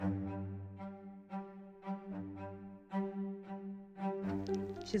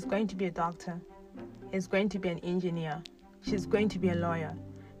She's going to be a doctor. He's going to be an engineer. She's going to be a lawyer.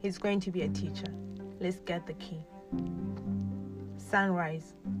 He's going to be a teacher. Let's get the key.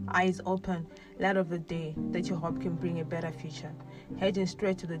 Sunrise, eyes open, light of the day that you hope can bring a better future, heading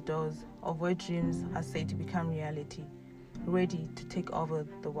straight to the doors of where dreams are said to become reality, ready to take over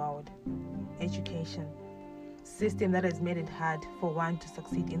the world. Education, system that has made it hard for one to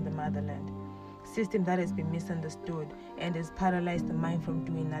succeed in the motherland, system that has been misunderstood and has paralyzed the mind from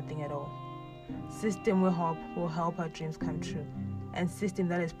doing nothing at all, system we hope will help our dreams come true, and system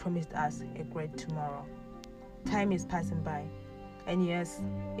that has promised us a great tomorrow. Time is passing by. And yes,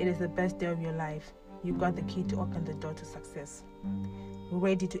 it is the best day of your life. You got the key to open the door to success.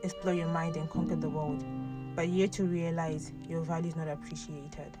 Ready to explore your mind and conquer the world, but yet to realize your value is not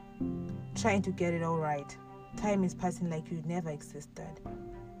appreciated. Trying to get it all right. Time is passing like you never existed.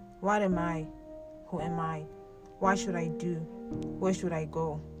 What am I? Who am I? What should I do? Where should I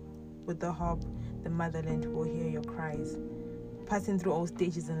go? With the hope the motherland will hear your cries. Passing through all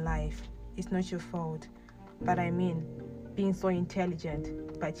stages in life, it's not your fault. But I mean, being so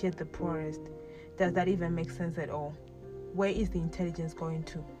intelligent, but yet the poorest. Does that even make sense at all? Where is the intelligence going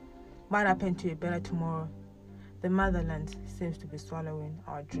to? What happened to a better tomorrow? The motherland seems to be swallowing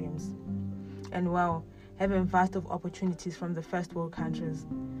our dreams. And while having vast of opportunities from the first world countries,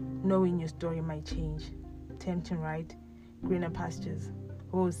 knowing your story might change. Tempting, right? Greener pastures.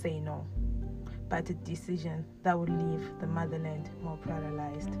 Who will say no? But a decision that would leave the motherland more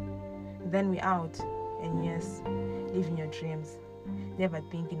paralyzed. Then we out. And yes, living your dreams, never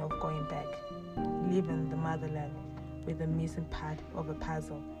thinking of going back, leaving the motherland with the missing part of a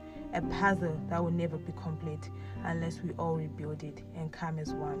puzzle that will never be complete unless we all rebuild it and come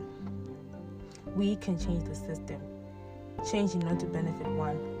as one. We can change the system, changing not to benefit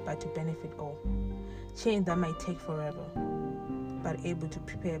one, but to benefit all. Change that might take forever, but able to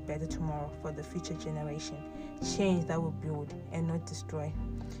prepare a better tomorrow for the future generation. Change that will build and not destroy.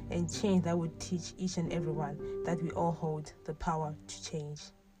 And change that would teach each and everyone that we all hold the power to change.